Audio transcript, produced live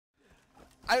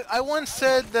I once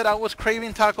said that I was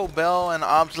craving Taco Bell, and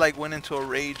Obs like went into a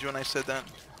rage when I said that.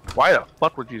 Why the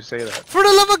fuck would you say that? For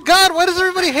the love of God, why does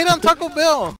everybody hate on Taco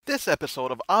Bell? This episode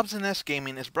of Obs Esp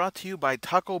Gaming is brought to you by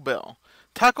Taco Bell.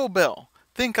 Taco Bell,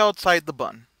 think outside the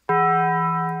bun.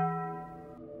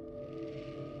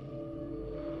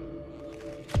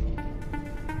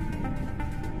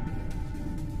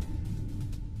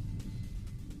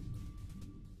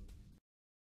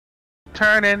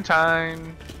 Turn in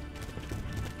time.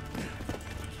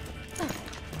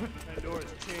 That door is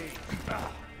changed.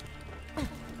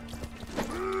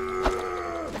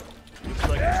 Looks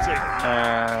like you're safe.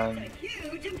 And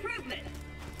Huge improvement.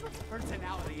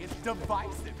 Personality is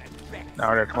divisive and vexed. now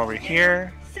we're gonna come over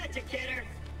here. Such a kidder.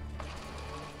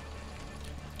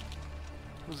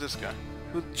 Who's this guy?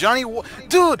 Johnny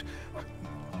Dude!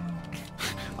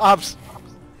 Obs.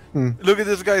 Look at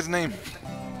this guy's name.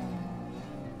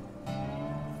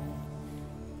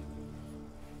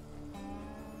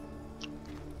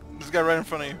 This guy right in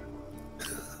front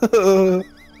of you.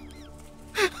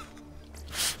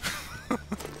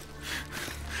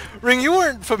 Ring, you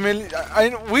weren't familiar. I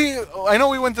know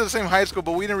we went to the same high school,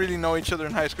 but we didn't really know each other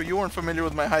in high school. You weren't familiar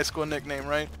with my high school nickname,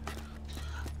 right?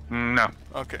 No.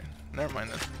 Okay, never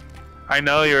mind then. I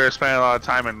know you were spending a lot of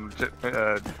time in.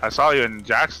 I saw you in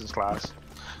Jackson's class.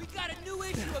 We got a new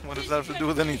issue of What does that have to do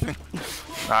with anything?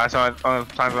 That's one of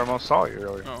the times where I most saw you,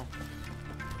 really. Oh.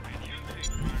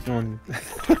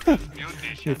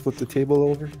 You flip the table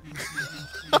over.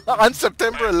 On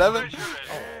September 11th?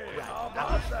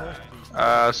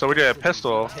 So we did a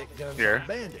pistol here.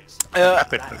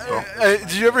 Epic pistol.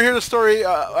 Did you ever hear the story?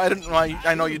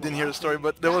 I know you didn't hear the story,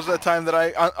 but there was that time that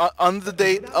on the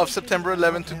date of September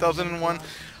 11, 2001,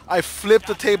 I flipped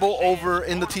the table over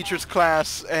in the teacher's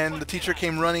class, and the teacher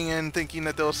came running in thinking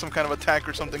that there was some kind of attack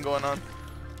or something going on.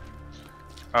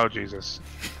 Oh Jesus.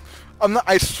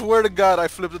 I swear to God, I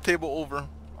flipped the table over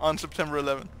on September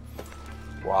 11th.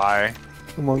 Why?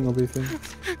 Among other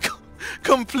things.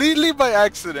 Completely by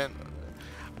accident.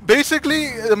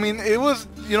 Basically, I mean, it was,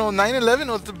 9/11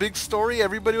 was the big story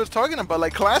everybody was talking about.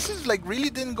 Like, classes, like, really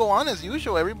didn't go on as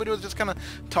usual. Everybody was just kind of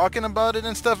talking about it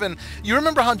and stuff. And you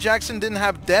remember how Jackson didn't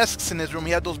have desks in his room?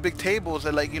 He had those big tables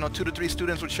that, like, 2 to 3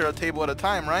 students would share a table at a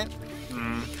time, right?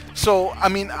 So, I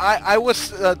mean, I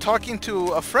was talking to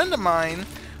a friend of mine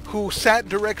who sat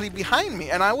directly behind me,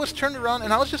 and I was turned around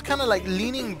and I was just kind of like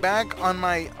leaning back on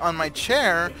my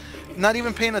chair, not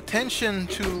even paying attention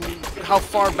to how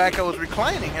far back I was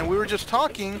reclining, and we were just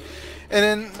talking, and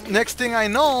then next thing I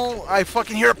know, I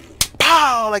fucking hear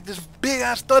pow, like this big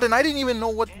ass thud, and I didn't even know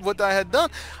what I had done.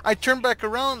 I turned back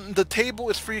around, the table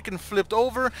is freaking flipped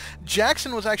over.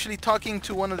 Jackson was actually talking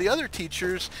to one of the other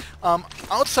teachers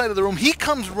outside of the room. He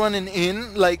comes running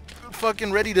in like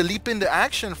fucking ready to leap into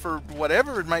action for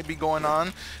whatever it might be going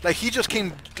on. Like, he just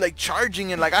came like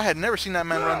charging, and like I had never seen that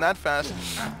man run that fast.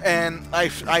 And I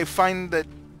find that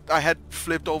I had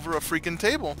flipped over a freaking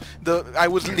table. I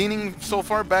was leaning so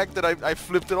far back that I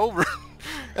flipped it over.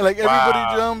 And like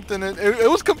everybody jumped, and it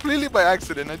was completely by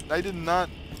accident. I did not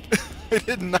I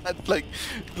did not like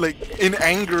in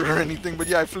anger or anything, but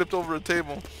yeah, I flipped over a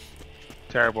table.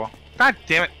 Terrible. God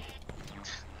damn it.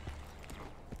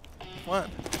 What?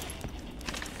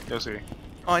 You'll see.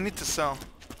 Oh, I need to sell.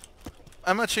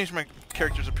 I'm gonna change my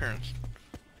character's appearance.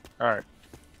 Alright.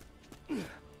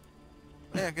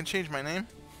 Yeah, I can change my name.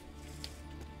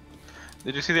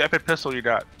 Did you see the epic pistol you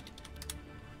got?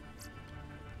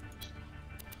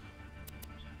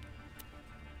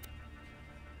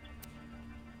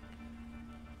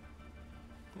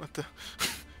 What the?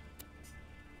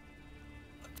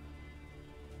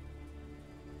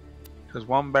 Because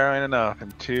 1 barrel ain't enough,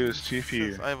 and 2 is too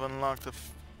few. I've unlocked a.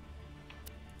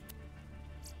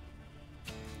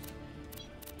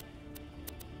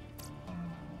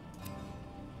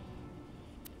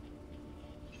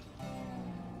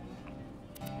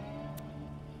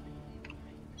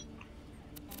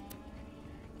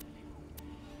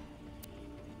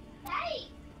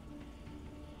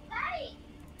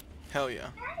 Hell yeah.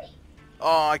 Hey,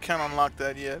 Oh, I can't unlock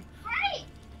that yet. hey,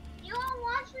 you wanna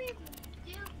watch me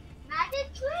do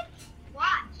magic tricks?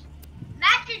 Watch.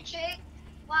 Magic trick.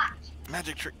 Watch.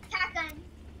 Magic trick.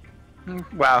 Hatin.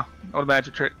 Wow. What a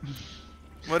magic trick.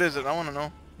 What is it? I want to know.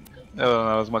 I don't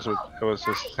know as much as it was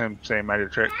just him saying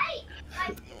magic trick. Hey,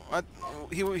 like, What?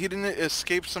 He didn't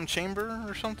escape some chamber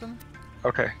or something?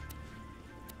 Okay.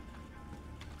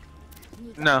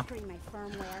 No.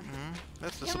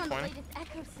 That's disappointing.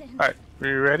 Alright, are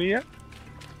you ready yet?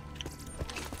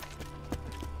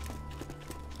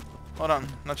 Hold on,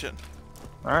 not yet.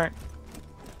 Alright.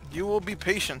 You will be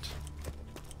patient.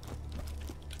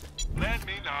 Let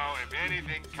me know if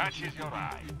anything catches your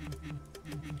eye.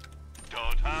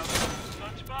 Don't have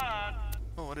such fun.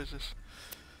 Oh, what is this?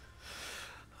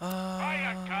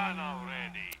 Fire gun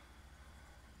already.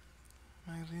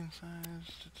 Magazine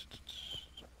size.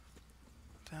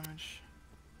 Damage.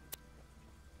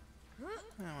 Yeah,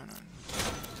 why not?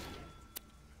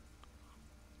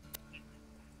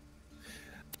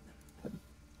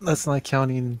 That's not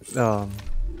counting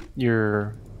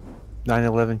your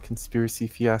 9/11 conspiracy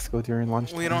fiasco during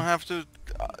lunchtime. We don't have to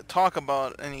talk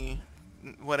about any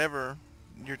whatever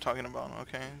you're talking about,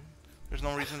 okay? There's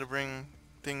no reason to bring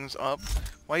things up.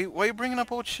 Why you bringing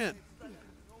up old shit?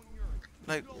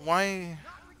 Like, why?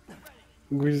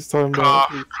 We're just talking about.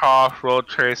 Cough, cough, World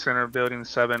Trade Center, Building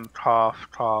 7, cough,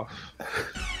 cough.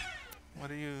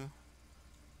 What are you...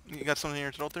 You got something in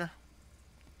your throat there?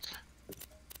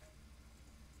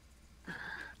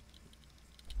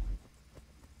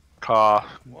 Cough.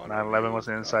 9/11 was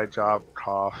an inside job,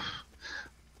 cough.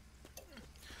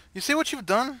 You see what you've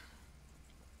done?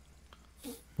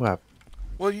 What?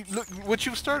 Well, you look what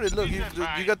you've started. Look, you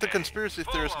got the conspiracy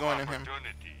theorist going in him.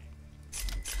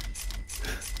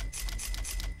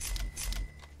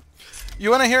 You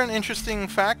want to hear an interesting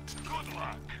fact?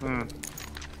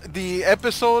 The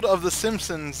episode of The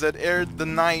Simpsons that aired the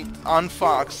night on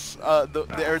Fox,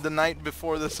 they aired the night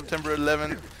before the September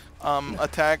 11th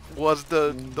attack, was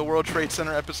the World Trade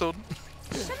Center episode.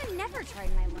 Should've never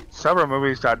tried my luck. Several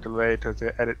movies got delayed because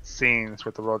they edit scenes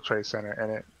with the World Trade Center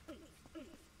in it.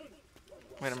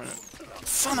 Wait a minute.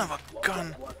 Son of a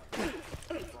gun!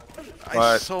 I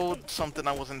What? sold something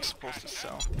I wasn't supposed to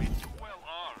sell.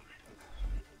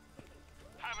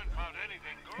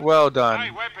 Well done. My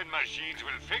weapon machines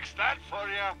will fix that for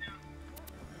you.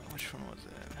 Which one was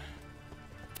it?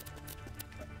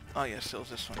 Oh yes, it was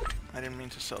this one. I didn't mean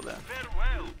to sell that.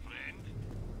 Farewell, friend.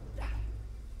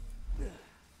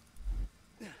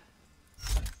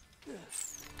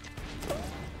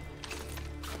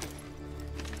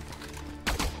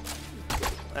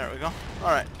 There we go.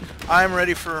 Alright. I'm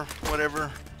ready for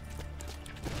whatever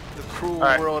the cruel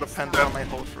world of Pandora might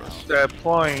hold for us.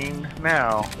 Deploying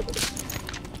now.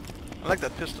 I like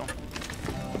that pistol.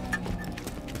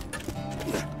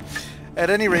 At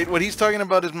any rate, what he's talking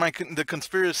about is the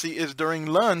conspiracy is during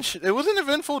lunch. It was an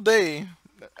eventful day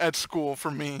at school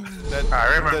for me.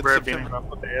 I remember it being an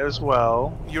eventful day as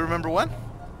well. You remember what?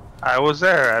 I was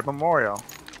there at Memorial.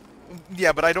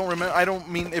 Yeah, but I don't remember. I don't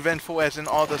mean eventful as in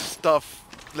all the stuff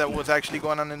that was actually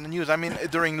going on in the news. I mean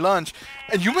during lunch,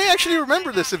 and you may actually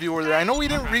remember this if you were there. I know we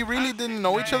really didn't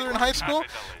know each other in high school,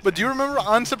 but do you remember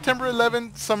on September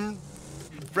 11th some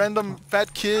random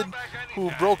fat kid who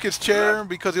broke his chair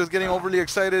because he was getting overly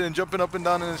excited and jumping up and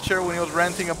down in his chair when he was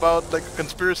ranting about like a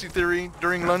conspiracy theory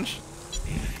during lunch?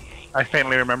 I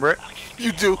faintly remember it.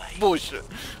 You do? Bullshit.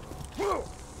 You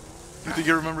think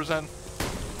he remembers that?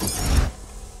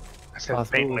 I said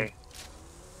faintly.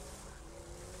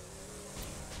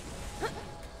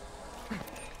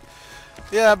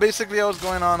 Yeah, basically I was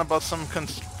going on about some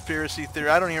conspiracy theory.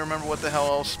 I don't even remember what the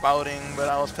hell I was spouting, but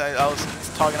I was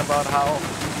talking about how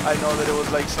I know that it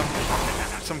was like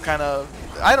some kind of...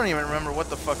 I don't even remember what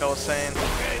the fuck I was saying.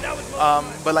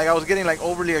 But like I was getting like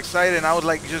overly excited, and I was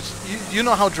like just... You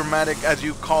know how dramatic, as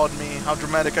you called me, how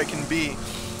dramatic I can be.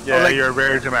 Yeah, like, you're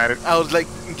very dramatic. I was like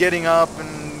getting up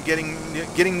and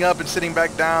getting up and sitting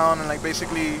back down, and like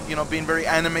basically, you know, being very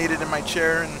animated in my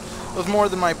chair, and it was more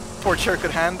than my poor chair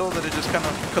could handle, that it just kind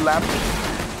of collapsed.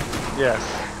 Yes.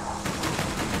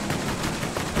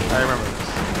 I remember this.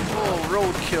 Oh,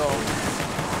 roadkill.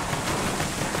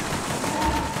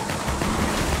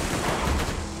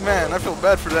 Man, I feel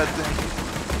bad for that thing.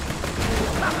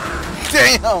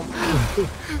 Damn!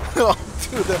 Oh,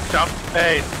 dude, that... Jump,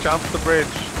 hey, jump the bridge.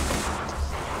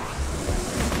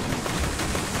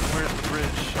 Where's the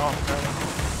bridge? Oh, man.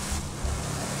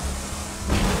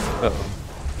 Uh-oh.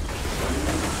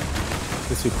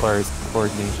 This requires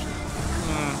coordination.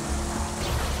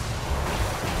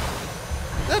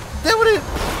 That would have...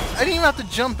 I didn't even have to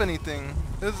jump anything.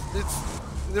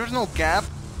 There's no gap.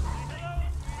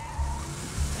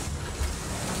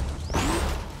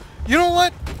 You know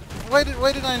what? Why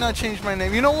did I not change my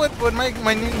name? You know what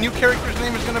my new character's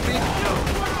name is gonna be?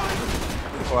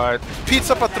 What?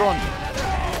 Pizza Patron.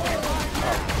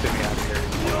 Oh, get me out of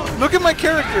here. Look at my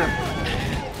character.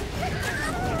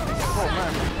 Oh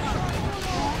man.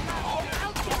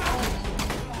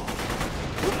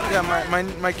 Yeah,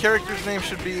 my character's name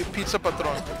should be Pizza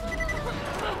Patron.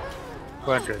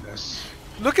 Oh goodness.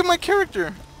 Look at my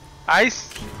character. Ice.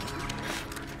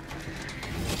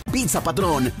 Pizza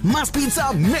Patrón, más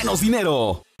pizza, menos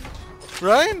dinero.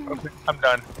 Right? Okay, I'm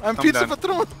done. I'm Pizza done.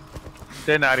 Patron.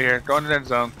 Getting out of here. Going to the end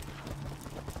zone.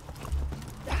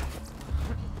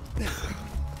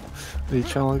 Are you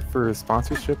trying to look for a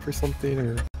sponsorship or something?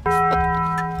 Or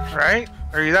Right?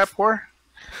 Are you that poor?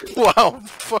 Wow,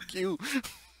 fuck you.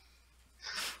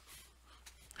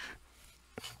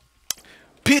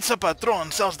 Pizza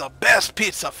Patron sells the best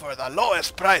pizza for the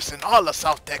lowest price in all of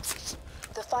South Texas.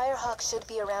 The Firehawk should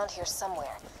be around here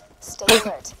somewhere. Stay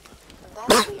alert.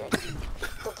 That's weird.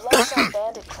 The Bloodshot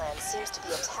Bandit clan seems to be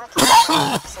attacking the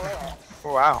Firehawk's lair.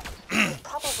 Wow. They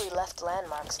probably left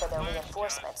landmarks for their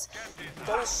reinforcements.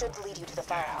 Those should lead you to the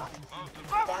Firehawk.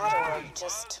 That or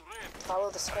just follow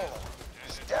the screaming.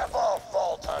 Step off,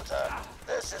 Vault Hunter.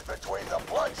 This is between the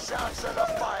Bloodshots and the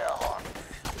Firehawk.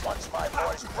 Once my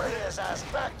boys bring his ass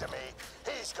back to me,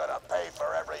 he's gonna pay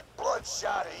for every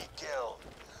Bloodshot he killed.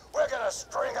 We're gonna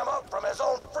string him up from his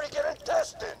own freaking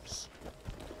intestines.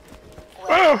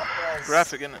 Well, that was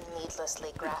Graphic, isn't it?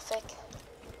 needlessly graphic.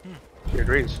 He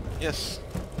agrees. Yes.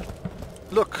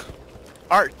 Look.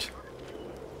 Art.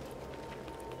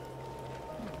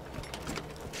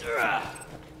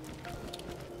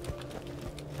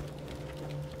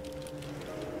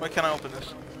 Why can't I open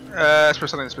this? It's for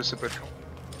something specific.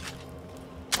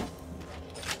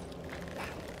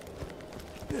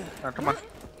 Oh, come on.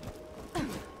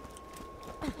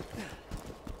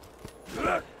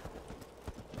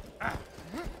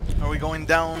 Are we going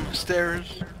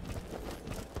downstairs?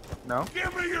 No?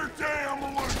 Give me your damn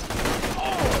loot!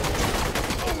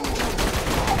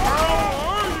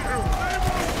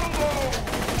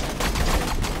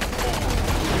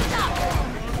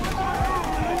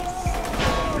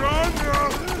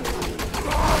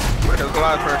 Kill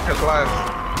Goliath first, kill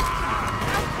Goliath.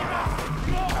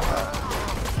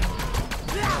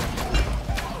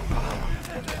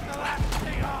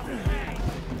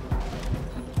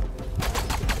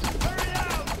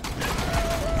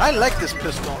 I like this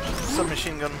pistol.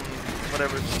 Submachine gun,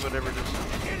 whatever it is.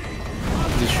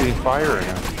 is it shooting fire or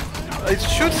not? It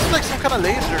shoots like some kind of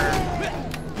laser.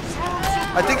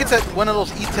 I think it's at one of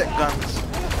those E-Tech guns.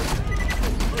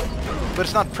 But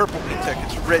it's not purple E-Tech,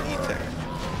 it's red E-Tech.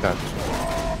 Gotcha.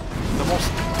 The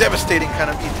most devastating kind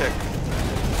of E-Tech.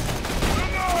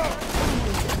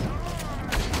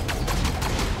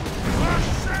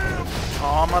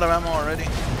 Oh, I'm out of ammo already.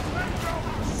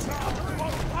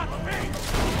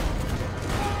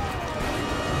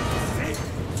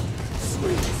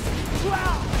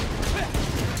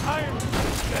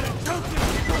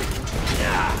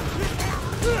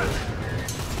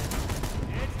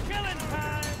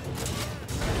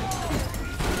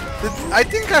 I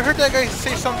think I heard that guy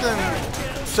say something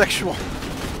sexual.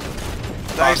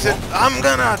 I said, I'm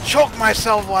gonna choke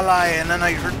myself while and then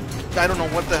I heard, I don't know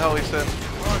what the hell he said.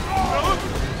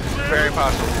 Very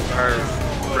possible. Our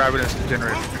ravenous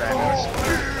degenerate fans.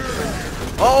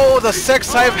 Oh, the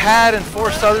sex I've had and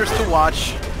forced others to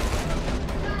watch.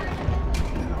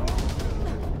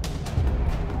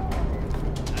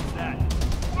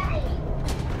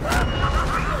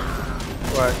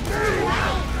 What?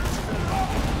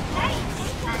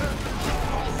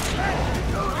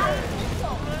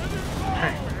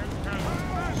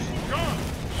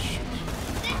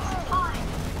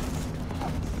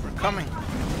 We're coming.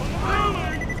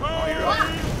 Oh, you're up.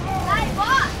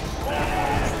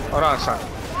 Hold on, son.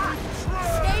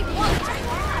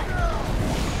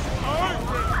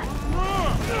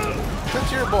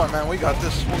 Since you're a boy, man, we got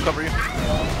this. We'll cover you.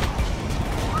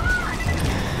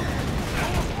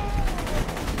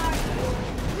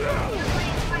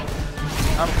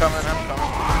 I'm coming, I'm coming.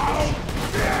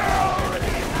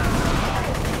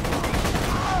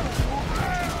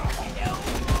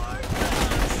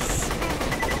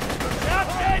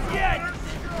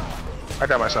 I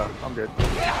got myself. I'm good.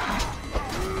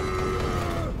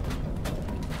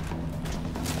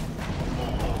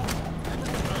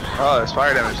 Oh, there's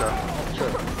fire damage though. Sure.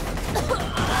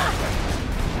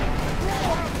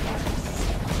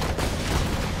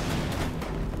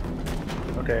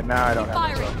 Okay, now I don't have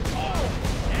myself.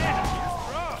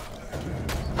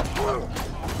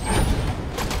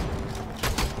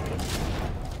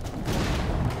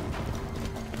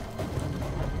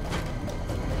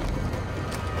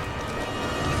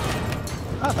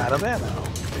 I'm out of ammo.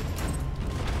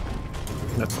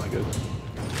 That's not good.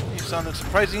 You sounded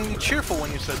surprisingly cheerful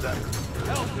when you said that.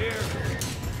 Help here.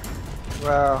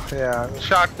 Well, yeah.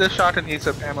 This shotgun eats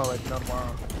up ammo like no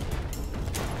tomorrow.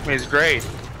 I mean, it's great.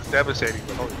 It's devastating,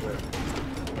 but holy shit.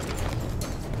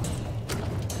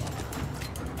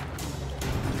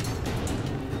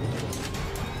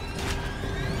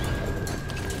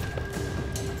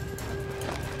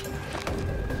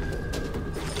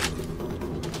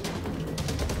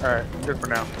 Alright, good for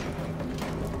now.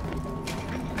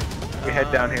 We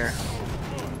head down here.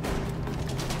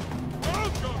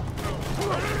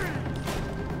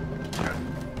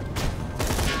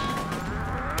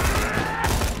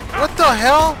 the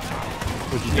hell?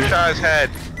 You shot his head.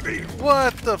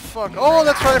 What the fuck? Oh,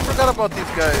 that's right. I forgot about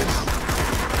these guys.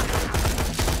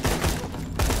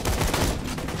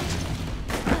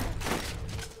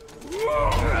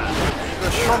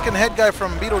 The shrunken head guy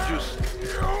from Beetlejuice.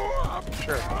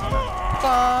 Sure.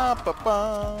 Bum, ba,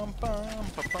 bum, bum,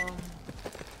 ba, bum.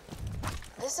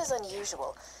 This is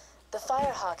unusual. The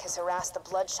Firehawk has harassed the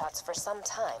Bloodshots for some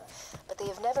time, but they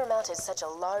have never mounted such a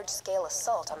large-scale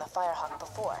assault on the Firehawk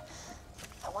before.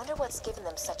 I wonder what's given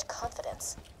them such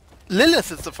confidence.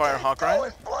 Lilith is the Firehawk,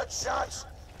 right? Bloodshots.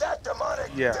 That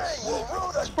demonic Yes. thing will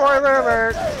rule the Spoiler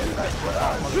alert.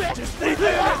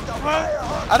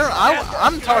 I don't.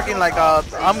 I'm talking like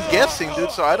I'm guessing,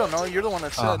 dude. So I don't know. You're the one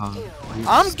that said.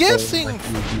 I'm guessing.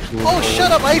 Oh,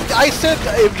 shut up! I said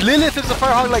Lilith is the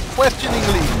Firehawk, like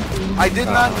questioningly. I did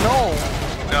not know.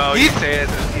 No, he said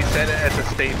it as a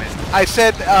statement. I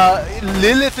said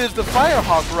Lilith is the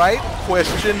Firehawk, right?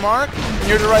 Question mark. And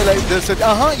you're the right. Like they said.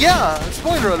 Yeah.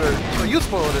 Spoiler alert. So you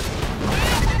spoiled it.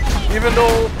 Even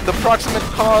though the proximate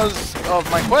cause of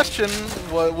my question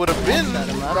would have been,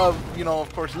 you know, of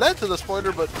course, led to the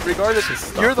spoiler, but regardless,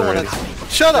 you're the one that...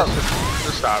 Shut up!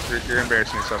 Just stop. You're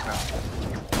embarrassing yourself now.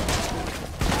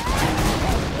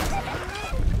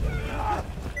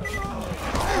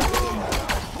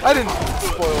 I didn't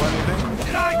spoil anything.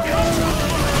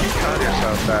 You found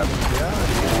yourself that.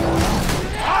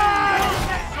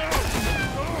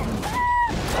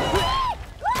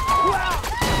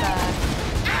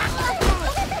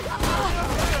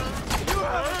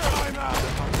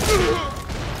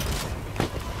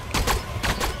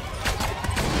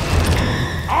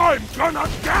 I'm gonna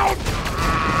down!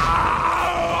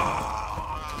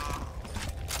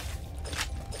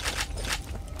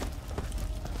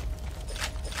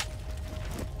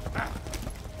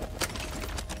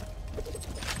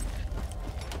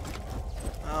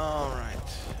 Alright.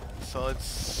 So it's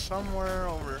somewhere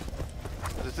over...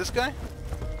 Is it this guy?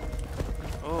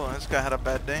 Oh, this guy had a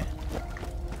bad day.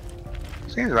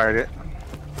 Seems like it.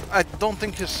 I don't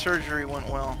think his surgery went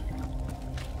well.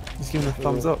 He's giving a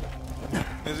thumbs up.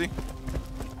 Is he?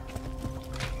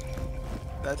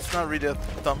 That's not really a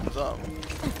thumbs up.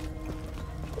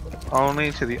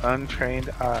 Only to the untrained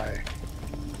eye.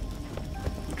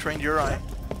 Who trained your eye?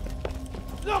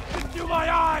 Look into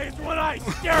my eyes when I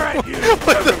stare at you!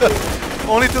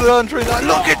 Only to the untrained eye.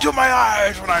 Look into my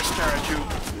eyes when I stare at you.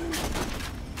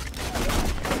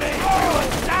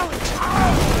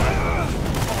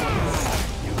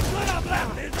 You could have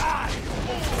left his eyes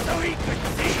so he could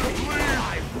see me.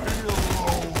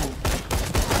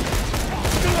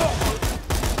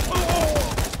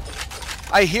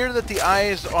 I hear that the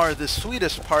eyes are the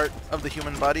sweetest part of the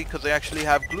human body because they actually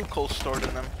have glucose stored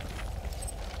in them.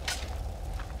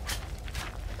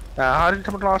 How did you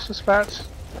come across this facts?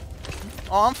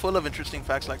 Oh, I'm full of interesting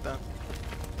facts like that.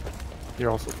 You're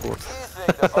also full. You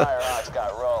think the Firehawk's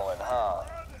got rolling, huh?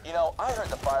 You know, I heard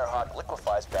the Firehawk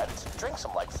liquefies bandits and drinks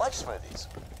them like flesh smoothies.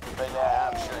 But yeah,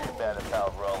 I'm sure your bandit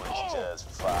pal Roland's just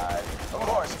fine. Of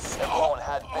course, if Roland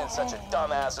hadn't been such a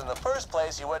dumbass in the first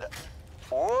place, he would...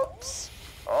 Whoops!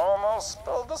 Almost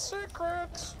spilled the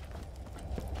secret.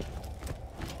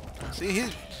 See,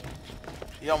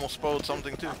 he almost spoiled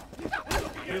something too.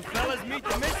 You fellas meet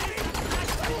the mission.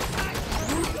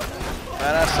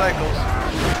 Badass cycles.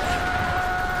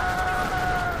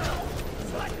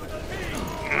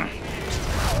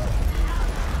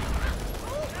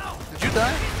 Did you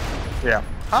die? Yeah.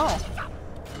 How?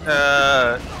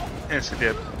 Instant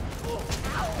dip.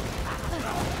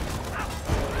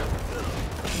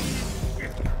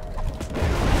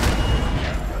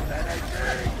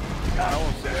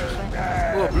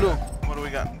 Ooh, a blue. What do we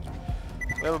got?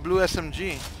 We have a blue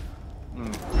SMG.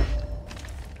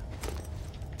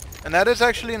 And that is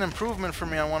actually an improvement for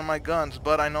me on one of my guns,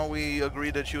 but I know we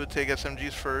agreed that you would take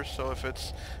SMGs first, so if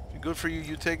it's good for you,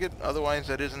 you take it. Otherwise,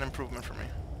 that is an improvement for me.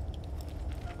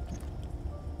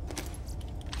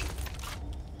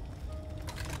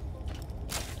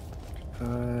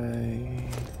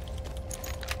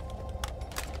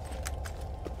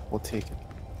 We'll take it.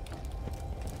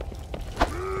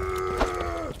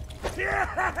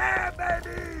 Yeah,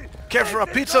 baby! Care for a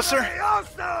pizza, sir?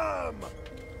 Awesome!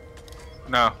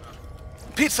 No.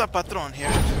 Pizza patron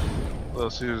here.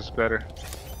 Little Caesar's better.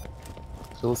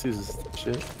 Little Caesar's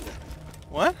shit.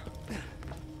 What?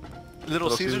 Little Little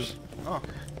Caesars? Caesars. Oh.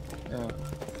 Yeah.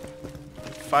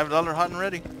 $5 hot and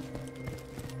ready.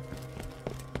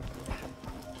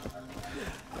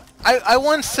 I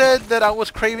once said that I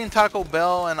was craving Taco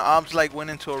Bell, and Obs like went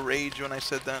into a rage when I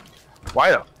said that.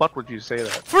 Why the fuck would you say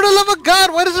that? For the love of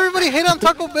God, why does everybody hate on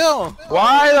Taco Bell?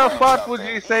 Why the fuck would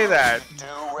you say that? Do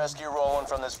rescue Roland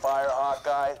stolen from this Firehawk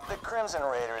guy, the Crimson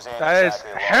Raiders ain't That is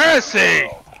exactly heresy!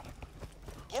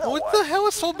 You know What the hell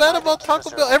is so bad about Taco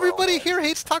Bell? Everybody here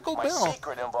hates Taco My Bell.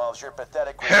 secret involves your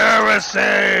pathetic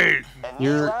Heresy! and me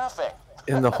You're laughing.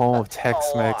 in the home of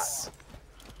Tex-Mex.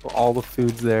 All the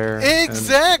food's there.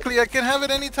 Exactly. I can have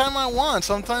it anytime I want.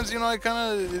 Sometimes, you know, I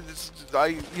kind of,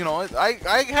 I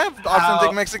have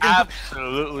authentic Mexican food.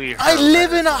 Absolutely. I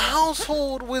live in a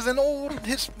household with an old,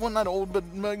 well, not old, but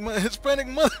my Hispanic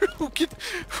mother who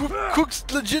cooks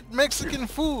legit Mexican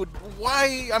food.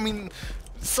 Why? I mean,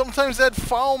 sometimes that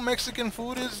foul Mexican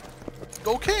food is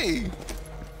okay.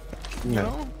 You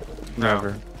know?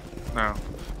 Never. No.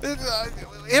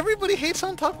 Everybody hates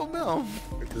on Taco Bell.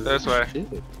 That's why.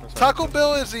 Taco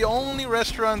Bell is the only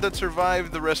restaurant that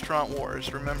survived the restaurant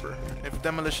wars, remember? If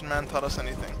Demolition Man taught us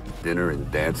anything. Dinner and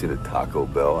dancing at Taco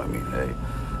Bell? I mean, hey,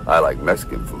 I like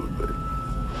Mexican food, but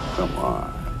come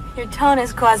on. Your tone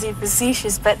is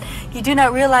quasi-facetious, but you do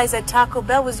not realize that Taco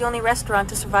Bell was the only restaurant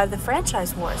to survive the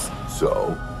franchise wars.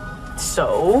 So?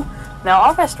 So? Now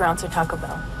all restaurants are Taco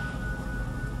Bell.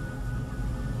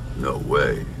 No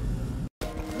way.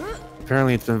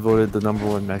 Apparently it's been voted the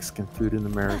 #1 Mexican food in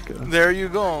America. There you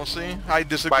go, see? I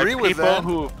disagree with that. By people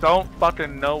who don't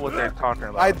fucking know what they're talking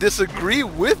about. I disagree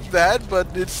with that, but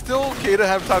it's still okay to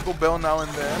have Taco Bell now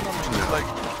and then. I mean, it's like,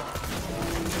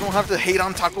 you don't have to hate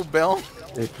on Taco Bell.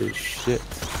 It is shit.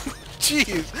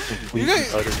 Jeez.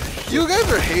 You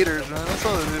guys are haters, man. That's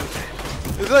all it is.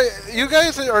 It's like, you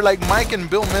guys are like Mike and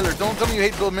Bill Miller. Don't tell me you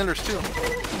hate Bill Miller's too.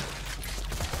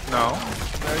 No.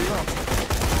 There you go.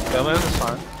 Bill Miller's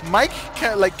fine. Mike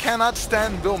cannot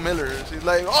stand Bill Millers. He's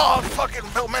like, oh, fucking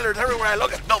Bill Millers everywhere I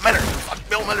look at Bill Miller. Fuck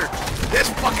Bill Miller. This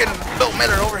fucking Bill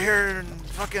Miller over here and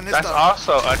fucking this That's stuff.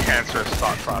 also a cancerous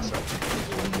thought process.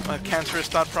 A cancerous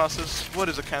thought process? What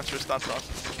is a cancerous thought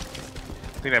process?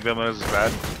 I think that Bill Millers is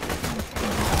bad.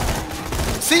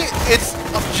 See, it's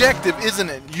objective, isn't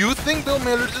it? You think Bill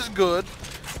Millers is good,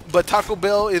 but Taco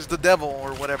Bell is the devil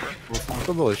or whatever. Well,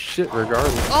 Taco Bell is shit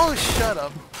regardless. Oh, shut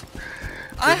up.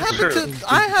 I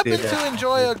happen to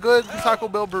enjoy a good Taco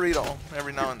Bell burrito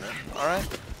every now and then, alright?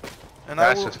 And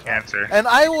That's just cancer. And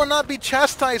I will not be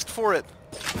chastised for it.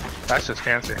 That's just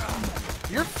cancer.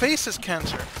 Your face is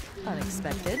cancer.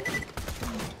 Unexpected.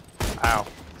 Ow.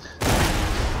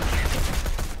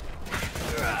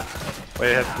 Well,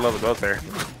 you had to love it both there.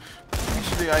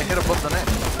 Actually, I hit above the neck.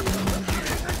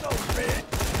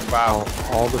 Wow,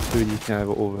 all the food you can have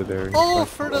over there. Oh,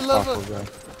 for the love of...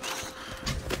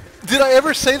 Did I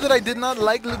ever say that I did not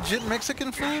like legit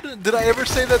Mexican food? Did I ever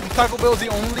say that Taco Bell is the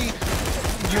only,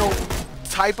 you know,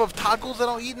 type of tacos that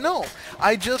I'll eat? No.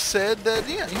 I just said that,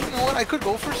 yeah, you know what, I could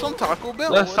go for some Taco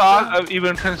Bell. The thought of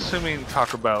even consuming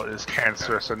Taco Bell is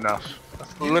cancerous enough.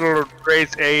 Little grade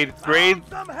A Ebolades.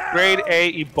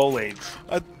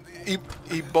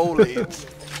 Ebolades.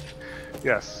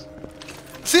 Yes.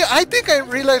 See, I think I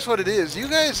realize what it is. You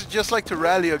guys just like to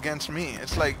rally against me.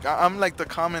 It's like I'm like the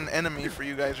common enemy for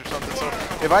you guys or something. So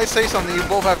if I say something, you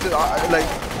both have to like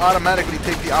automatically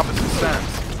take the opposite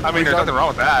stance. I mean, there's nothing wrong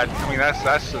with that. I mean, that's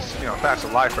just, you know, facts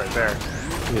of life right there.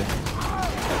 Yeah.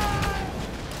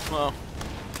 Well,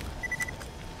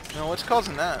 you know what's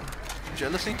causing that?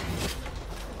 Jealousy?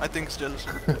 I think it's jealousy.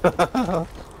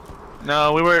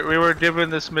 No, we were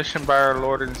given this mission by our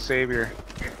Lord and Savior.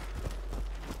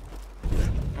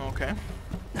 Okay.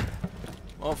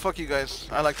 Well, fuck you guys.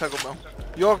 I like Taco Bell.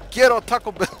 Yo quiero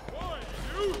Taco Bell.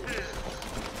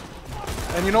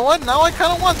 And you know what? Now I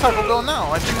kind of want Taco Bell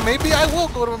now. I think maybe I will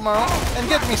go tomorrow and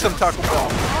get me some Taco Bell.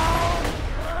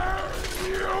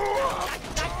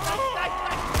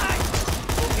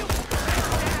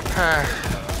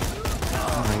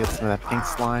 I'm gonna get some of that pink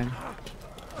slime.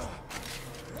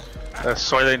 That's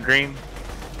Soylent Green.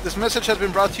 This message has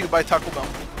been brought to you by Taco Bell.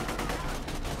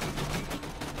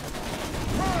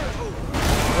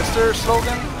 What's their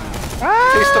slogan?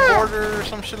 Taste the border or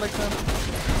some shit like that?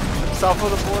 South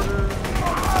of the border?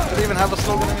 Do they even have a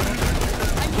slogan anymore?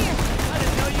 I'm here. I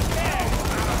didn't know you cared.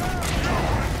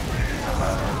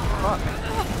 Fuck.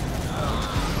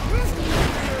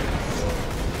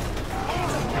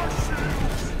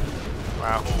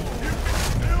 Wow.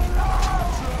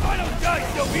 I don't die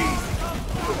so easy.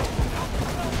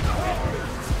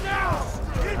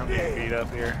 I'm getting beat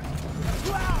up here.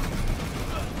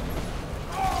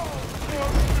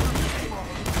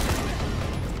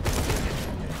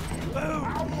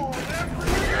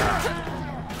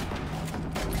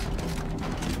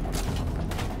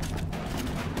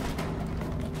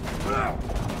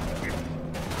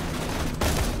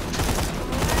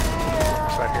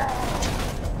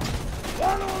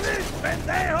 Follow this,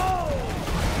 pendejo!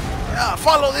 Yeah,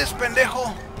 follow this,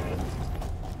 pendejo!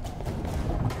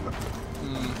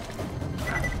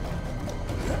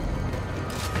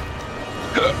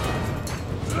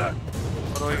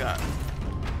 What do we got?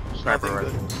 Sniper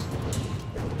rifles.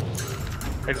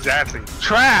 Exactly.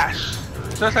 Trash!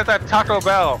 Just like that Taco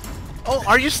Bell. Oh,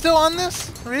 are you still on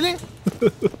this? Really?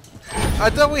 I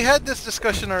thought we had this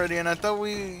discussion already, and I thought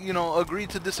we, you know, agreed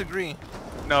to disagree.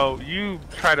 No, you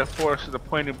try to force the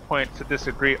point to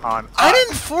disagree on. I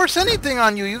didn't force anything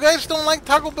on you. You guys don't like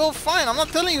Taco Bell, fine. I'm not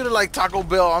telling you to like Taco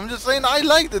Bell. I'm just saying I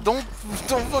liked it. Don't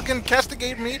fucking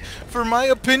castigate me for my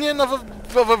opinion of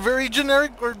a very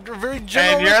generic or very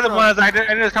general. And you're the ones I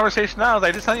ended this conversation now.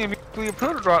 I just telling you we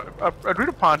agreed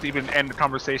upon to even end the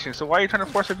conversation. So why are you trying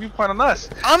to force a viewpoint on us?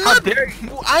 I'm not.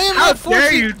 I am not forcing. How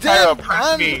dare you try to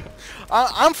oppress me?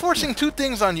 I'm forcing two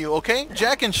things on you, okay?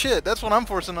 Jack and shit. That's what I'm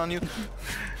forcing on you.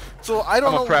 So I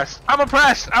don't know. I'm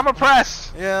oppressed. I'm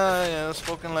oppressed. Yeah.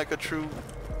 Spoken like a true.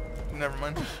 Never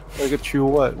mind. Like a true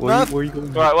what? Where are you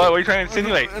going? What are you trying to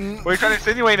insinuate? What are you trying to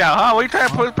insinuate now, huh? What are you trying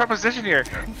to put preposition here?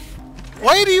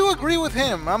 Why do you agree with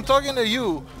him? I'm talking to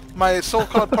you, my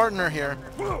so-called partner here.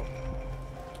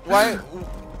 Why?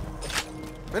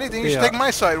 If anything, you should take my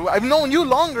side. I've known you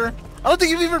longer. I don't think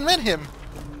you've even met him.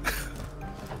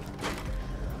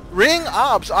 Ring,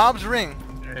 Obs, Ring.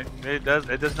 It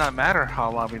does not matter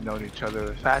how long we've known each other.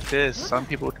 The fact is, some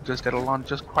people can just get along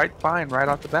just quite fine right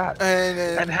off the bat,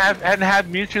 and have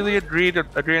mutually agreed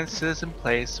agreeances in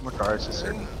place in regards to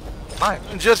certain lives.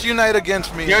 Just unite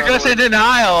against me. You're just in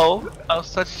denial of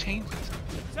such changes.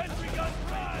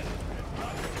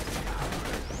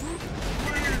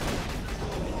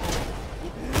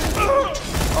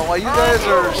 Oh, while you guys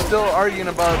are still arguing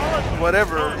about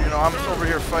whatever, you know, I'm over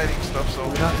here fighting stuff, so...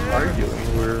 We're not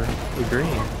arguing, we're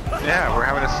agreeing. Yeah, we're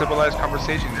having a civilized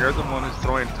conversation. You're the one who's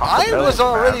throwing Taco Bell. I was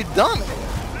already done!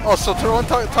 Oh, so throwing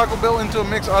Taco Bell into a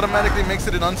mix automatically makes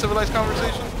it an uncivilized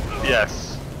conversation?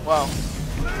 Yes. Wow.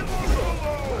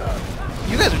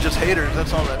 You guys are just haters,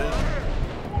 that's all that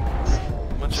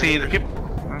is. See, the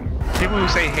people who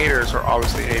say haters are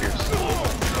obviously haters.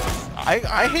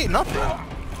 I hate nothing.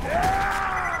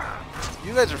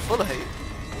 You guys are full of hate.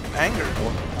 Anger.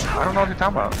 I don't know what you're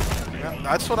talking about. Yeah,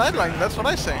 that's what I like. That's what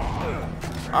I say.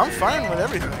 I'm fine with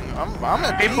everything. I'm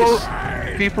at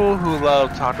peace. People who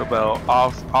love Taco Bell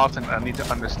often need to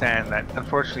understand that,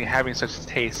 unfortunately, having such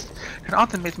taste can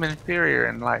often make them inferior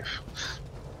in life.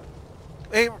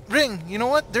 Hey, Ring, you know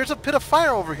what? There's a pit of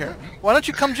fire over here. Why don't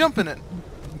you come jump in it?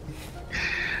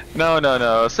 No.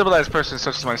 A civilized person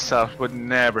such as myself would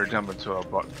never jump into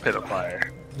a pit of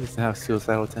fire. He used to have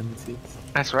suicidal tendencies.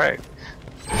 That's right.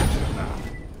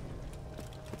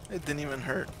 It didn't even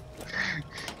hurt.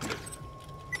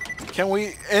 Can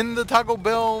we end the Taco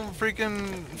Bell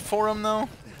freaking forum now?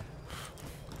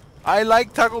 I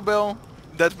like Taco Bell.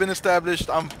 That's been established.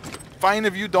 I'm fine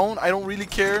if you don't. I don't really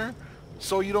care.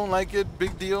 So you don't like it?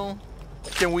 Big deal.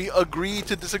 Can we agree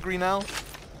to disagree now?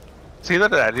 See,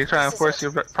 look at that. You're trying to force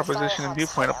your proposition and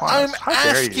viewpoint upon us. I'm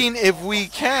asking if we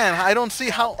can. I don't see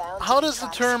how does the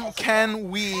term "can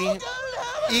we"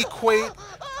 equate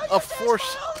a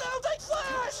force?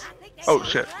 Oh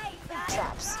shit!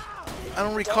 I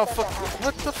don't recall.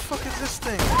 What the fuck is this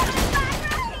thing?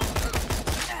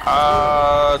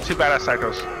 Too bad at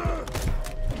Psychos.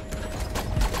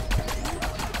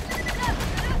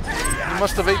 You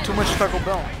must have ate too much Taco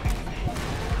Bell.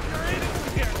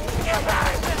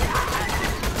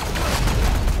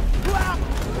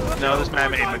 No, this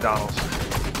man ate McDonald's.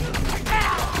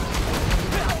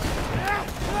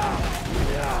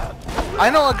 I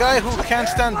know a guy who can't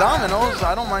stand Domino's.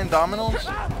 I don't mind Domino's.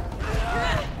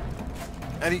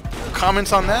 Any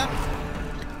comments on that?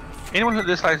 Anyone who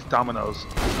dislikes Domino's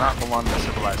does not belong in a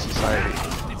civilized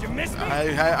society. Did you miss me?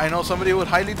 I know somebody who would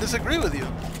highly disagree with you.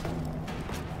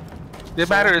 The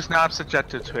matter is not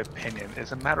subjective to opinion.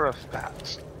 It's a matter of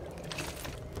facts.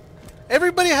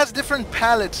 Everybody has different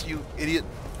palates, you idiot.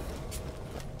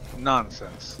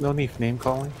 Nonsense. No need for name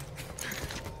calling.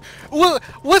 Well,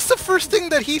 what's the first thing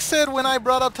that he said when I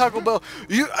brought up Taco Bell?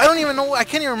 I don't even know. I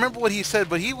can't even remember what he said,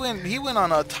 but he went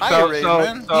on a tirade,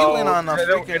 man. He went on a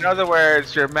freaking... In other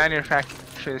words, your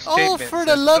manufactured statement. Oh, for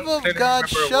the love of God,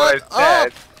 shut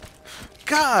up!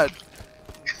 God,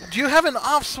 do you have an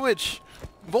off switch?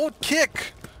 Vote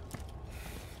kick.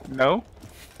 No.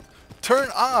 Turn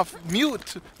off.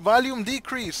 Mute. Volume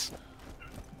decrease.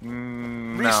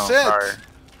 Reset. No, sorry.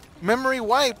 Memory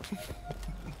wipe.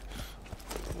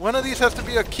 One of these has to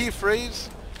be a key phrase.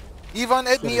 Ivan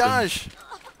etniage.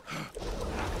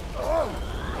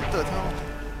 What the hell?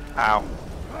 Ow.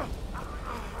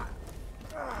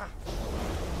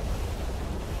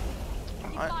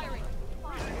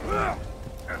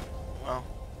 Well.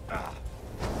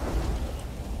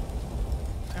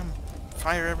 Damn.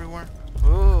 Fire everywhere.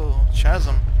 Oh,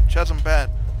 chasm. Chasm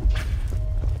bad.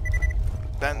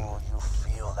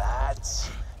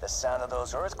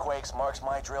 those earthquakes marks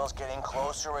my drills getting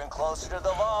closer and closer to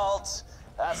the vaults.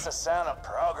 That's the sound of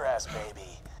progress,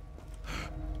 baby.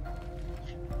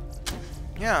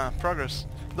 Yeah, progress.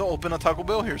 They'll open a Taco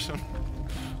Bell here soon.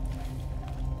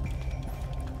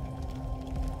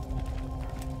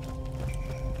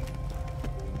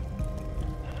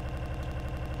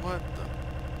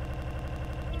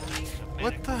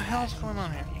 What the hell's going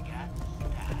on here?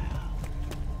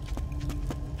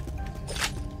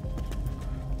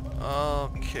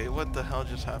 Okay, what the hell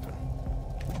just happened?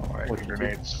 Alright,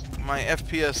 grenades. My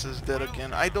FPS is dead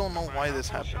again. I don't know why this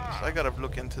happens. I gotta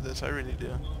look into this, I really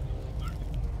do.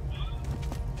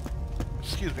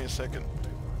 Excuse me a second.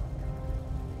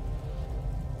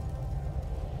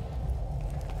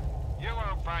 You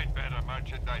won't find better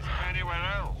merchandise anywhere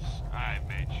else. I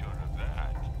made sure of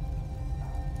that.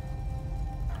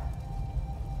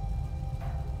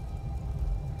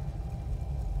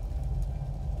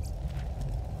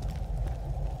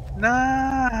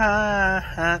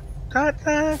 Nah, got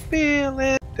that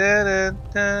feeling. Da, da,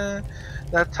 da.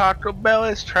 The Taco Bell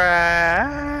is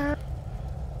trash.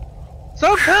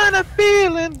 Some kind of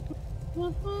feeling.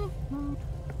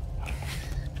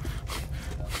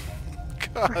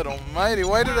 God almighty,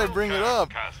 why did I bring it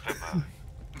up?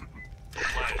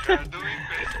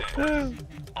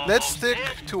 Let's stick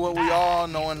to what we all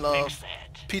know and love.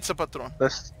 Pizza Patron.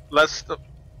 Let's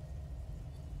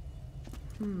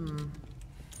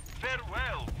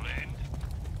Farewell, friend.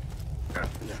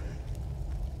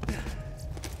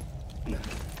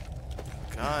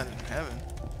 God in heaven.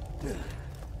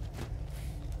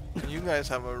 You guys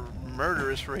have a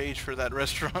murderous rage for that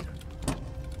restaurant.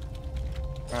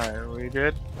 Alright, are we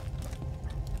good?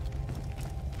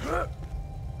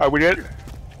 Are we good?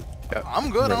 Yeah. I'm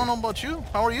good, I don't know about you.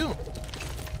 How are you?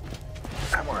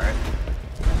 I'm alright.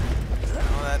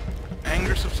 All that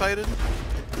anger subsided?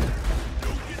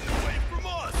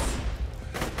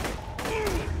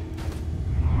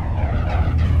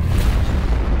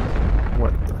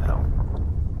 What the hell?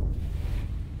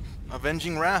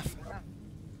 Avenging Wrath.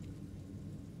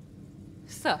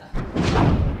 So,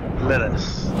 Let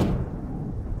us.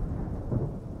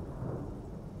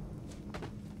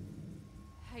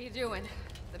 how you doing?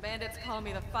 The bandits call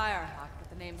me the Firehawk, but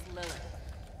the name's Lilith.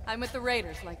 I'm with the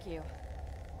Raiders, like you.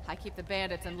 I keep the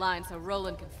bandits in line so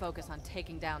Roland can focus on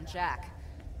taking down Jack.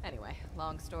 Anyway,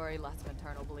 long story, lots of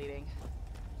internal bleeding.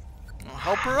 Well,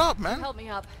 help her up, man. Help me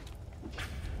up.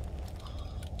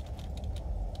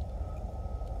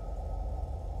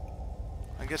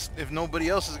 I guess if nobody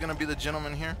else is gonna be the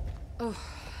gentleman here. Oh,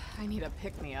 I need a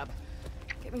pick-me-up.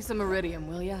 Get me some iridium,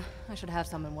 will ya? I should have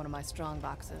some in one of my strong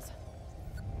boxes.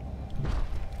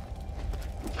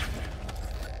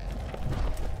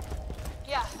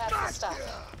 Yeah, that's the stuff.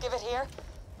 Give it here.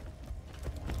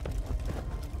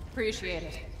 Appreciate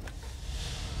it.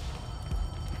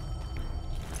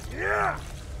 Yeah!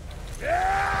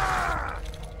 Yeah!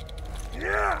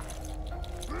 Yeah!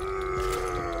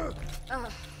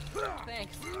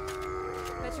 Thanks.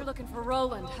 Bet you're looking for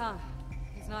Roland, huh?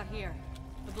 He's not here.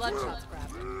 The Bloodshots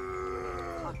grabbed him.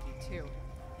 Hockey, too.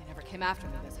 They never came after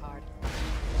me this hard.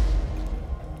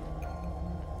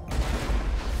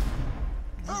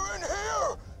 They're in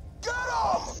here! Get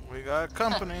them! We got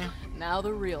company. Now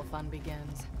the real fun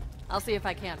begins. I'll see if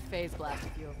I can't phase blast a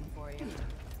few of them for you.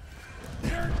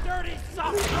 Your dirty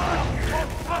socks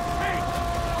won't touch me!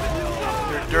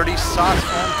 Your dirty socks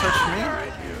won't touch me?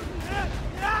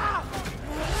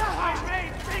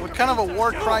 What kind of a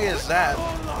war cry is that?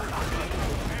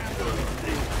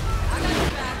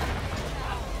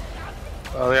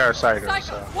 Oh, they are Psychos,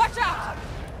 so. Watch out!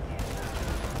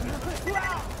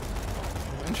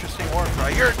 Interesting war cry.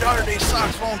 Your dirty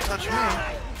socks won't touch me.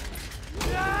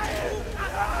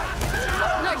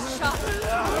 Nice shot.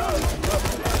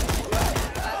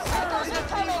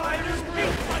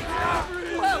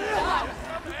 Well done.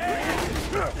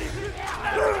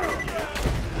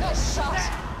 Nice shot.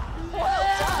 Well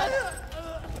done.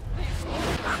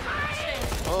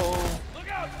 Oh. Look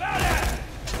out, badass!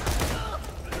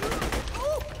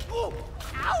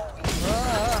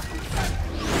 Ah.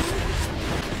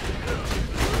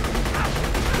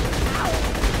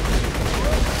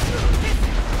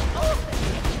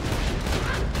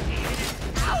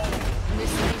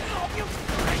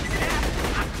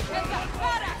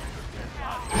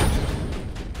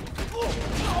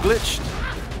 Glitched.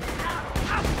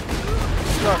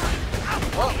 Stuff.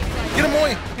 Oh, get him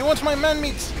away! He wants my man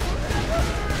meats.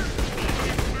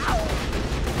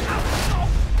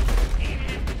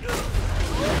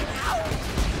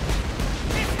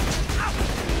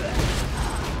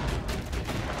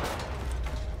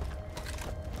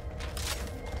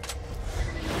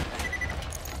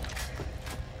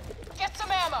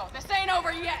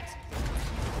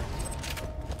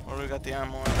 got the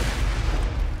ammo.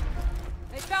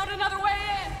 They found another way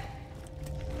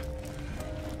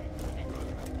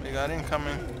in! They got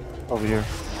incoming. Over here.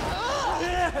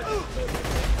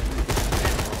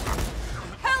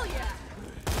 Hell yeah!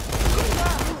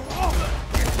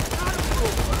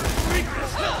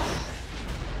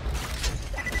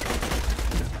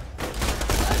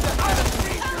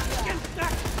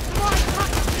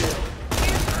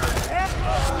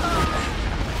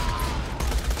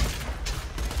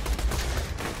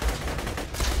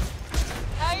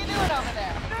 How you doing over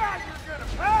there? Now you're gonna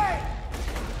pay!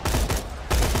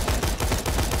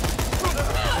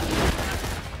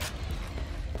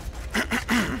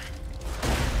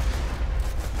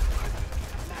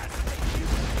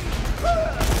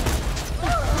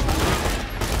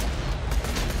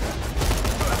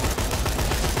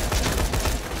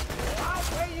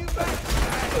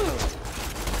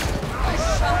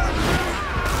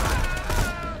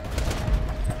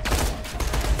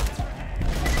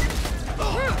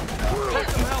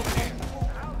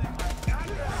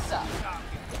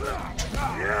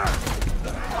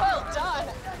 Well done!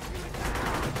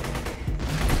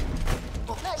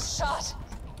 Nice shot!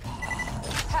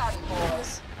 Howdy,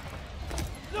 boys.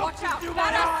 Watch out!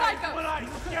 Badass psycho! When I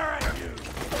stare at you!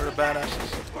 Where the badasses?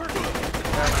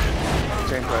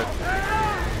 Same side.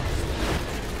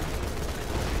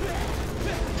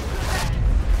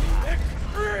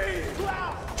 Extreme!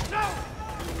 No!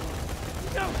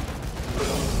 No!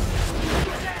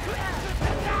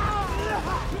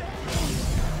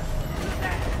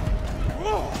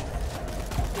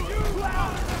 Keep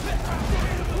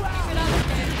it up,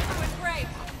 kid. You're doing great.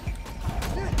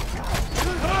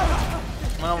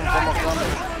 Vamos, vamos.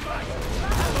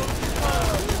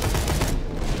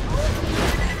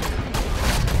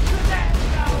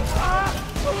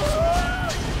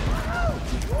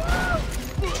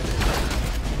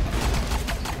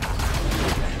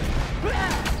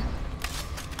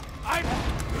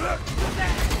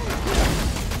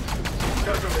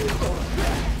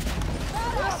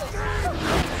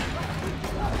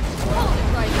 Hold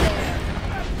it right there.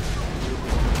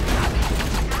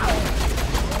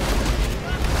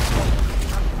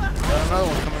 Got another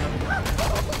one coming in.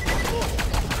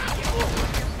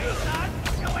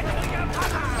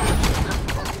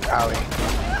 Owie.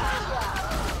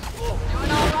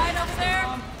 Doing all right over there?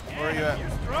 Where are you at?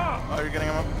 Oh, you're getting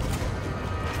him up?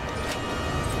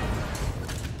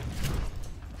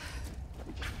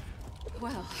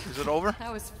 Well, Is it over?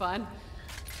 that was fun.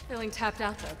 Feeling tapped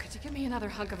out though. Could you give me another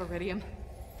hunk of iridium?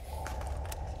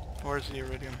 Where's the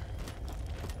iridium?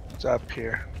 It's up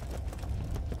here.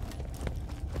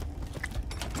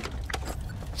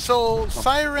 So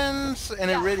sirens and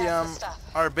Yeah, iridium that's the stuff.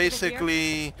 are Is it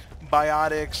basically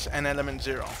biotics and element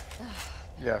 0.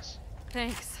 Yes.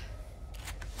 Thanks.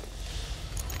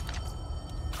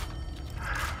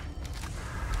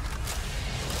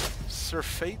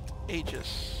 Surfeit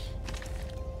Aegis.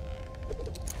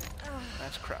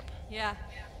 That's crap. Yeah.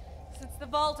 Since the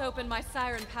vault opened, my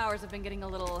siren powers have been getting a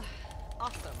little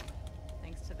awesome.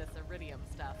 Thanks to this iridium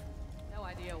stuff. No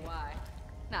idea why.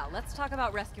 Now, let's talk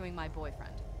about rescuing my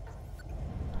boyfriend.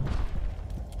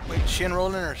 Wait, she and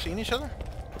Roland are seeing each other?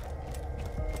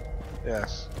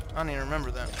 Yes. I don't even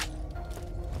remember that.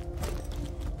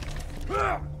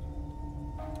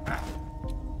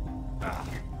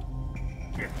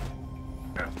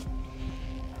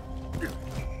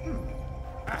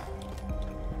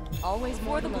 Always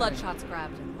before the Bloodshots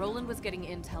grabbed him, Roland was getting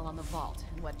intel on the vault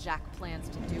and what Jack plans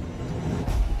to do with it.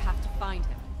 We have to find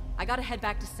him. I gotta head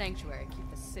back to Sanctuary, keep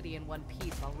the city in one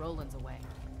piece while Roland's away.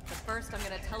 But first, I'm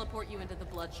gonna teleport you into the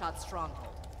Bloodshot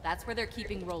stronghold. That's where they're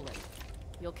keeping Roland.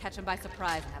 You'll catch him by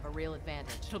surprise and have a real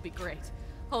advantage. It'll be great.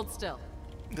 Hold still.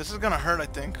 This is gonna hurt, I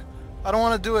think. I don't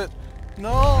want to do it. No!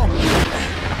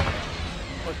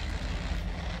 What?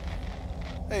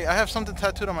 Hey, I have something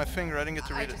tattooed on my finger. I didn't get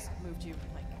to read I just moved you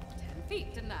like 10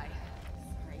 feet, didn't I?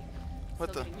 Sorry. What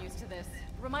Still the? getting used to this.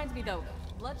 Reminds me though,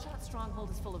 Bloodshot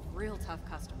Stronghold is full of real tough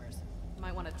customers. You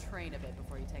might want to train a bit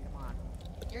before you take them on.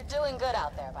 You're doing good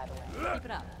out there, by the way. Keep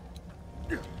it up.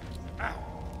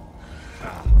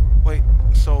 Wait,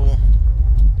 so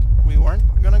we weren't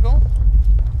gonna go?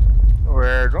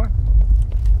 We're going.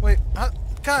 Wait,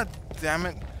 god damn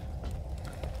it.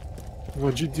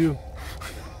 What'd you do?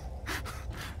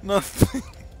 Nothing.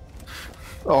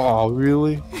 Oh,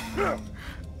 really?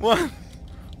 What?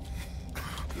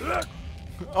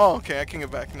 Oh, okay, I can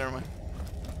get back. Never mind.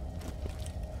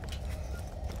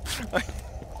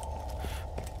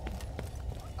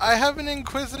 I have an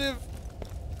inquisitive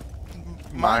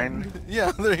mind.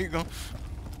 Yeah, there you go.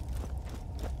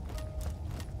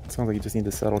 Sounds like you just need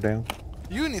to settle down.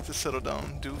 You need to settle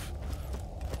down, doof.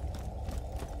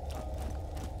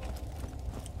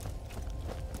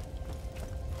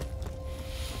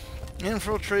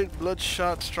 Infiltrate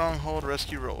Bloodshot Stronghold,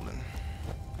 rescue Roland.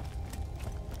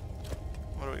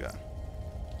 What do we got?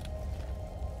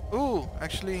 Ooh,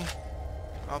 actually,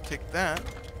 I'll take that.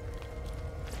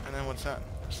 And then what's that?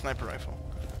 Sniper rifle.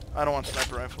 I don't want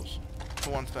sniper rifles.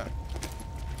 Who wants that?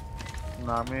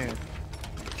 Not me.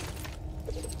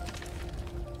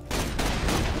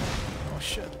 Oh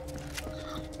shit.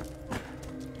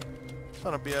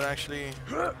 That'll be an actually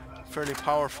fairly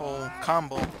powerful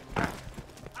combo.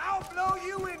 I'll blow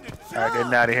you into Alright,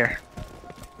 getting out of here.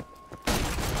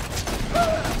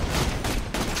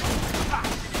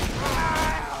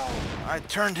 I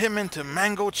turned him into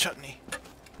mango chutney.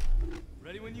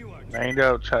 Ready when you are.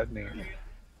 Mango chutney.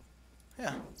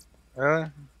 Yeah.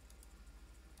 Really?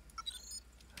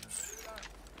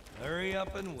 Hurry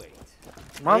up and wait.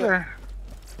 Mother.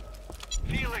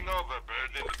 Feeling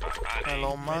overburdened by money.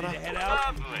 Hello, Mara.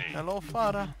 Lovely. Hello,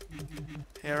 Fada.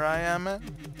 Here I am at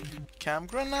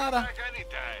Camp Granada. Back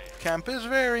anytime. Camp is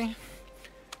very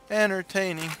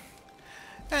entertaining.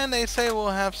 And they say we'll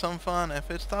have some fun if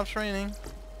it stops raining.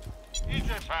 It's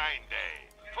a fine day,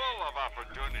 full of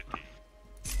opportunity.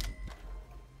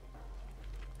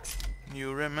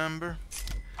 You remember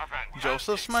A fantastic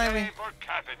Joseph Smiley? day for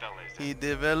capitalism. He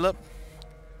developed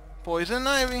poison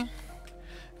ivy.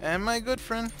 And my good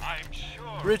friend I'm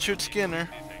sure Richard Skinner.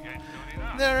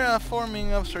 They're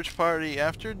forming a search party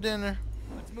after dinner.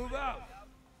 Let's move out.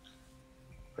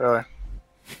 Really?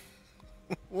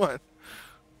 What?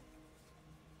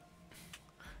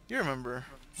 You remember?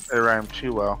 They rhyme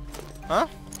too well. Huh?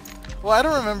 Well, I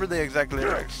don't remember the exact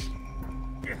lyrics.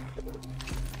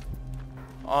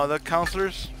 All the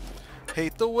counselors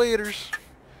hate the waiters,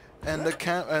 and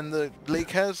the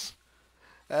lake has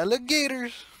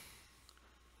alligators.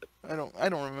 I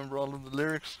don't remember all of the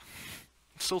lyrics.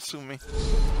 So sue me.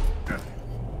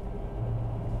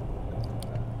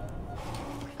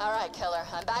 Alright, Killer.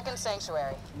 I'm back in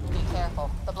Sanctuary. Be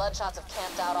careful. The Bloodshots have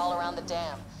camped out all around the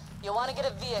dam. You'll want to get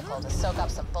a vehicle to soak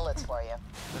up some bullets for you.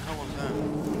 The hell was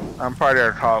that? I'm probably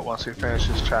gonna call it once we finish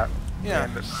this chat. Yeah,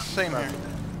 same here.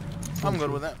 I'm good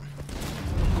with that.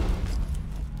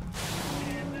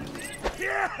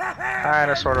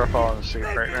 Kinda sort of falling asleep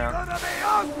right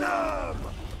now.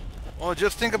 Well,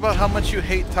 just think about how much you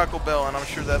hate Taco Bell, and I'm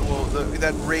sure that will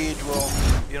that rage will,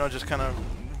 you know, just kind of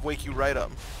wake you right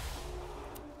up.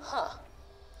 Huh.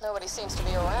 Nobody seems to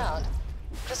be around.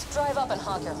 Just drive up and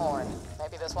honk your horn.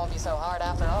 Maybe this won't be so hard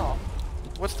after all.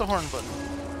 What's the horn button?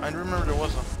 I remember there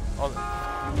was a. Oh,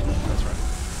 that's right.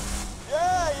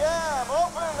 Yeah, I'm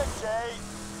opening the gate.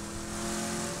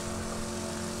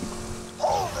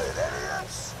 Hold it,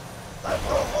 idiots! That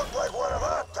don't look like one of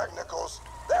our technicals.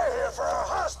 They're here for our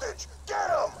hostage. Get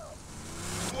them!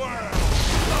 You ain't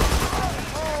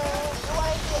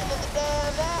getting to the dam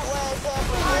that way,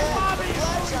 Pepper.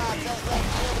 Bloodshot just let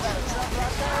you in about a truck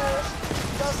run nerves.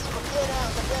 Go see my kid out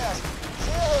in the desk.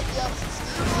 She'll hook you up some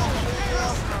steam on the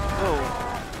wheel. Oh,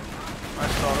 I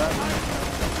saw that.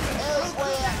 Ellie's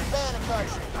way out in Banner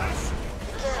Country.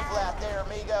 Be careful out there,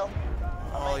 amigo.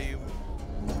 Oh, you.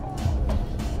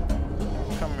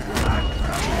 Come here.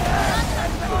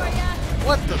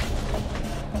 What the?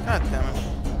 God damn it.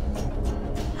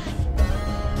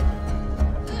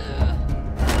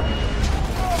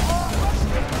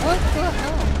 What the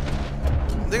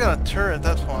hell? They got a turret,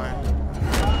 that's why.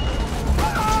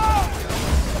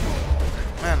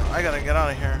 Man, I gotta get out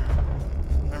of here.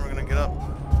 Never gonna get up.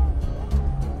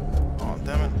 Oh,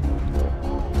 damn it.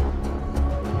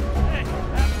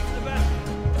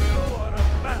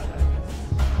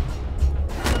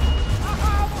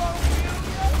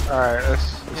 Alright,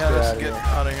 let's get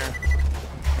out of here.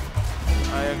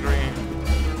 I agree.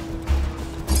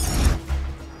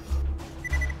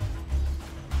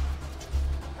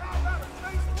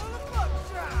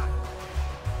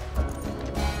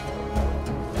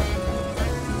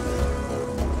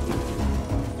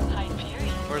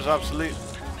 Where's Obsolete?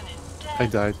 I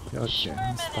died. Okay,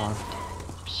 I'm spawned.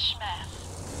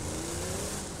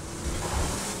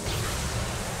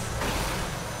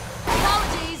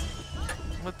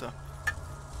 What the?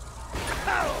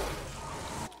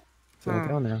 So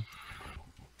down there.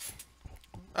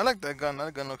 I like that gun.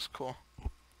 That gun looks cool.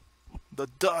 The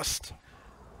dust.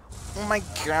 Oh my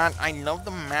god, I love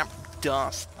the map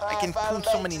Dust. I can poon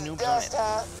so many noobs on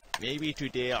it. Maybe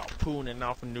today I'll poon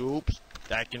enough noobs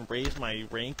that I can raise my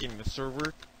rank in the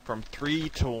server from 3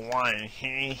 to 1.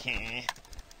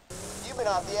 You've been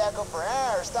off the echo for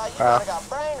hours. Thought you might have got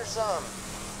brain or something.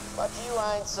 But you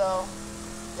ain't so.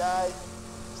 Guy.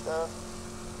 Stuff.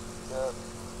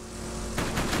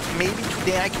 Maybe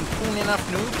today I can poon enough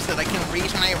noobs that I can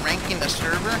raise my rank in the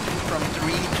server from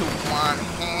 3 to 1.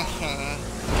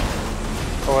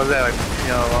 What was that? Like, you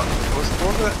know,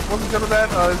 what's the good of that?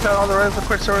 Is that all there is? The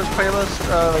quick service playlist,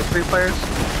 like 3 players?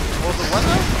 What was the one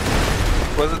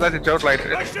though? Was it like a joke? Like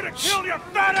I should have killed your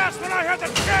fat ass when I had the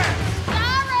chance.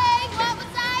 Sorry, what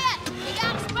was that? You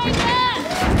got sprayed.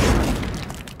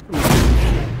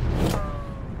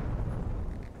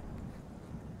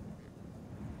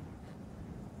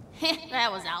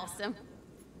 That was awesome.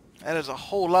 That is a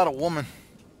whole lot of woman.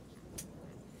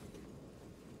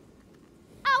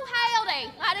 Oh,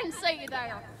 howdy! I didn't see you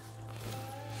there.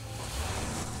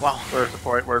 Wow. Where's the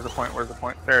point? Where's the point? Where's the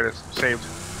point? There it is. Saved.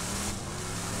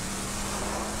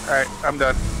 Alright, I'm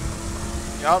done.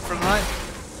 You out for the night?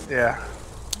 Yeah.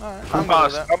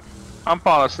 Alright, I'm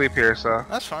falling asleep here, so.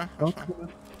 That's fine. That's fine.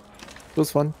 It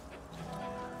was fun.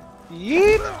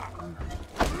 Yeet!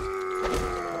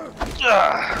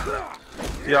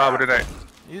 Y'all have a good night.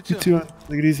 You too. You too, man.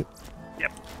 Take it easy.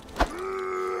 Yep.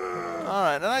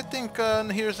 Alright, and I think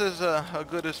here's as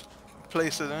good as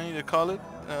place as any to call it.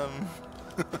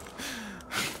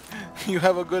 You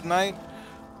have a good night.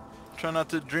 Try not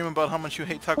to dream about how much you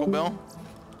hate Taco Bell.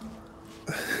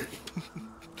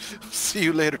 See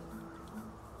you later.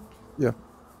 Yeah.